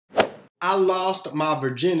I lost my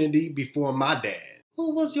virginity before my dad.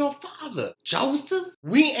 Who was your father? Joseph?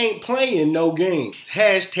 We ain't playing no games.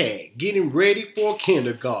 Hashtag getting ready for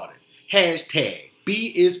kindergarten. Hashtag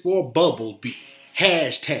B is for Bumblebee.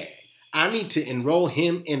 Hashtag I need to enroll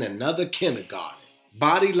him in another kindergarten.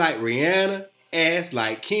 Body like Rihanna, ass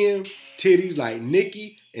like Kim, titties like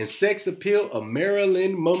Nicki, and sex appeal of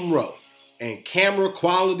Marilyn Monroe. And camera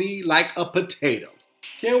quality like a potato.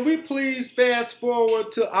 Can we please fast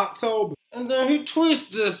forward to October? And then he tweets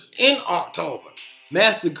this in October.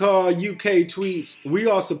 MasterCard UK tweets, we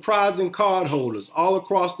are surprising cardholders all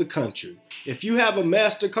across the country. If you have a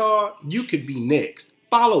MasterCard, you could be next.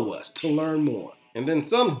 Follow us to learn more. And then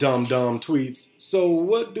some dumb tweets, so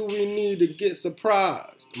what do we need to get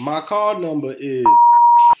surprised? My card number is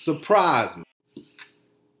surprise me.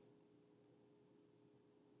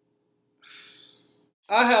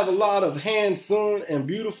 I have a lot of handsome and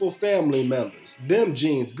beautiful family members. Them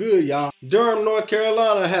jeans good, y'all. Durham, North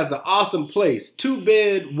Carolina has an awesome place.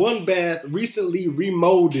 2-bed, 1-bath, recently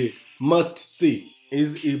remolded. Must see.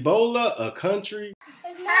 Is Ebola a country?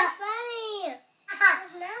 It's not funny.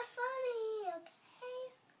 It's not funny,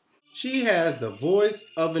 okay? She has the voice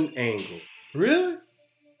of an angel. Really?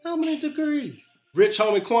 How many degrees? Rich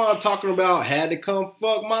homie Quan talking about had to come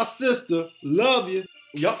fuck my sister. Love you.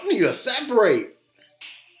 Y'all need to separate.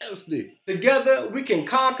 Together, we can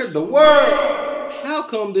conquer the world. How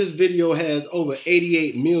come this video has over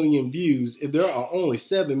 88 million views if there are only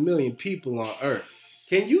 7 million people on Earth?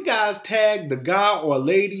 Can you guys tag the guy or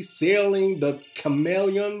lady sailing the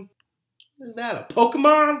chameleon? Is that a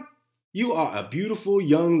Pokemon? You are a beautiful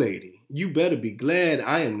young lady. You better be glad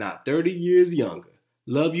I am not 30 years younger.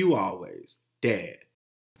 Love you always, Dad.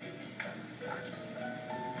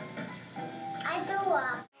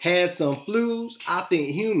 Had some flus. I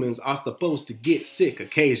think humans are supposed to get sick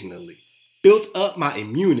occasionally. Built up my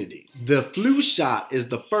immunity. The flu shot is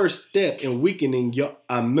the first step in weakening your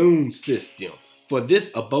immune system for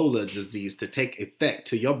this Ebola disease to take effect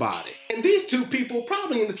to your body. And these two people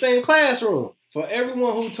probably in the same classroom. For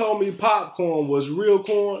everyone who told me popcorn was real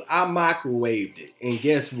corn, I microwaved it. And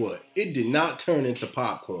guess what? It did not turn into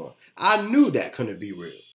popcorn. I knew that couldn't be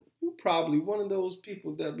real. You probably one of those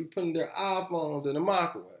people that be putting their iPhones in the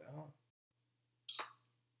microwave,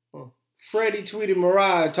 huh? Freddie tweeted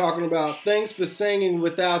Mariah talking about, thanks for singing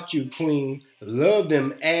without you, queen. Love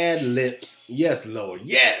them ad lips. Yes, Lord,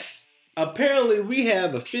 yes. Apparently, we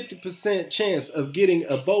have a 50% chance of getting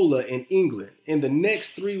Ebola in England in the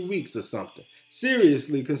next 3 weeks or something.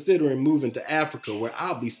 Seriously considering moving to Africa where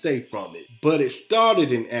I'll be safe from it. But it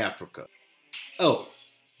started in Africa. Oh,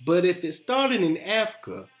 but if it started in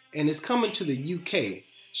Africa and it's coming to the UK,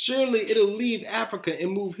 surely it'll leave Africa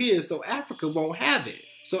and move here so Africa won't have it.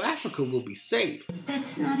 So Africa will be safe.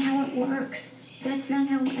 That's not how it works. That's not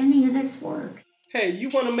how any of this works. Hey, you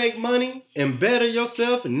want to make money and better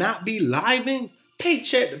yourself and not be living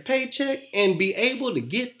paycheck to paycheck and be able to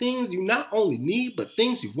get things you not only need but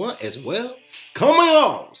things you want as well? Come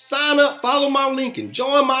on, sign up, follow my link and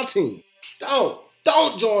join my team.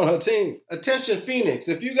 Don't join her team. Attention Phoenix,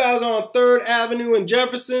 if you guys are on 3rd Avenue in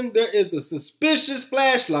Jefferson, there is a suspicious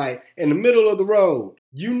flashlight in the middle of the road.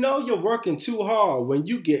 You know you're working too hard when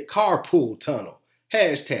you get carpool tunnel.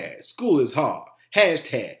 Hashtag school is hard.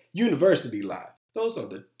 Hashtag university life. Those are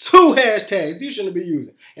the 2 hashtags you shouldn't be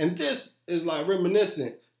using. And this is like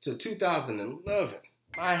reminiscent to 2011.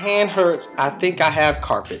 My hand hurts. I think I have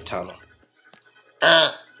carpet tunnel.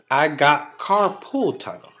 I got carpool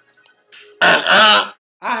tunnel. I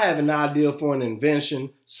have an idea for an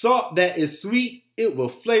invention. Salt that is sweet, it will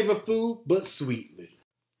flavor food, but sweetly.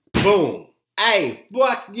 Boom. Hey,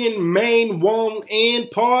 fucking main won't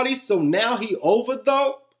end party, so now he over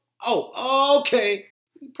though? Oh, okay.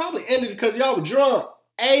 He probably ended because y'all were drunk.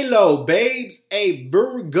 Hello, babes. A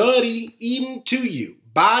very goody evening to you.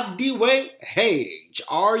 By the way, hey,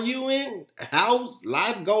 are you in? How's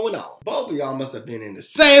life going on? Both of y'all must have been in the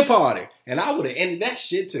same party, and I would have ended that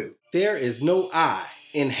shit too. There is no I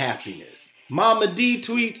in happiness. Mama D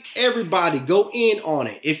tweets, everybody go in on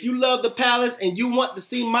it. If you love the palace and you want to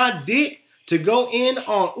see my dick to go in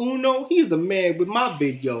on Uno, he's the man with my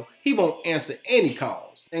video. He won't answer any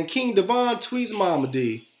calls. And King Devon tweets Mama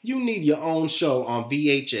D, you need your own show on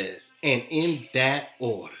VHS, and in that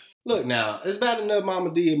order. Look now, it's bad enough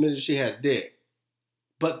Mama D admitted she had a dick.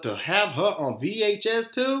 But to have her on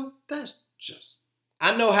VHS too? That's just...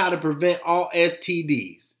 I know how to prevent all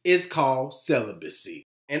STDs. It's called celibacy.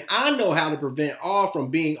 And I know how to prevent all from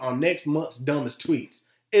being on next month's dumbest tweets.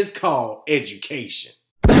 It's called education.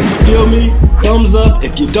 Feel me? Thumbs up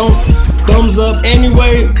if you don't. Thumbs up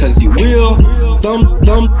anyway, cause you will.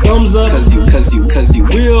 Thumbs up, cause you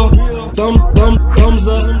will. Thumbs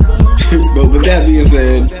up. But with that being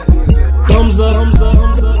said, Thumbs up.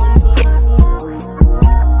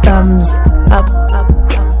 Thumbs up.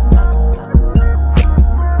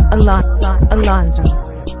 Alonzo.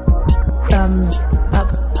 Thumbs